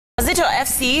Wazito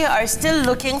FC are still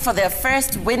looking for their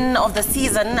first win of the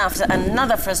season after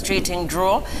another frustrating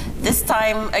draw, this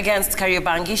time against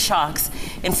Kariobangi Sharks.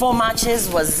 In 4 matches,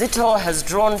 Wazito has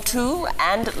drawn 2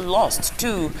 and lost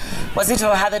 2.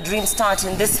 Wazito had a dream start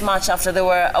in this match after they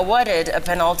were awarded a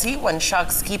penalty when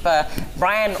Sharks keeper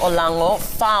Brian Olango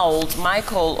fouled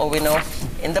Michael Owino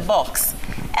in the box.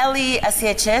 Eli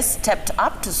SHS stepped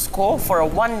up to score for a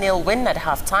 1-0 win at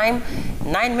half-time.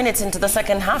 9 minutes into the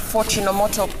second half,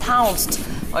 Fortunomoto pounced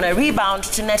on a rebound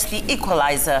to net the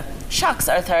equalizer. Sharks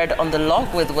are third on the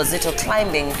log with Wazito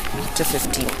climbing to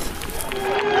 15th.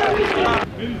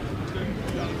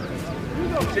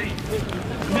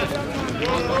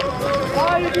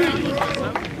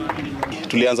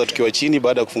 Tulianza tukiwa chini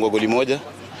baada ya kufungwa goli moja,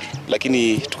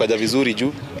 lakini tukaja vizuri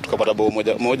juu, tukapata bao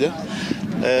moja.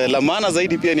 La maana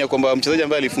zaidi pia ni kwamba mchezaji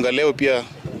ambaye alifunga leo pia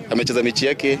amecheza mechi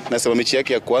yake, nasema mechi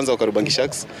yake ya kwanza kwa Kariobangi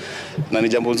Sharks, na ni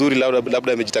jambo nzuri,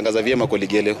 labda amejitangaza vyema kwa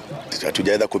ligi leo.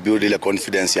 Tujaenda kubuild ile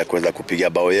confidence ya kuweza kupiga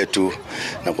bao yetu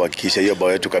na kuhakikisha hiyo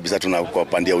bao yetu kabisa kwa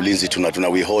pande ya ulinzi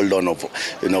we hold on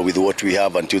with what we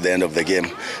have until the end of the game.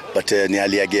 But ni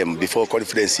hali ya game, before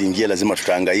confidence ingie lazima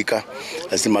tutahangaika,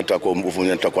 lazima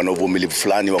tutakuwa na uvumilivu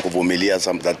fulani wa kuvumilia.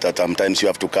 Sometimes you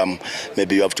have to come,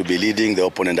 maybe you have to be leading the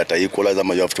opponent at equalize,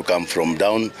 or you have to come from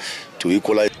down to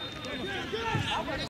equalize.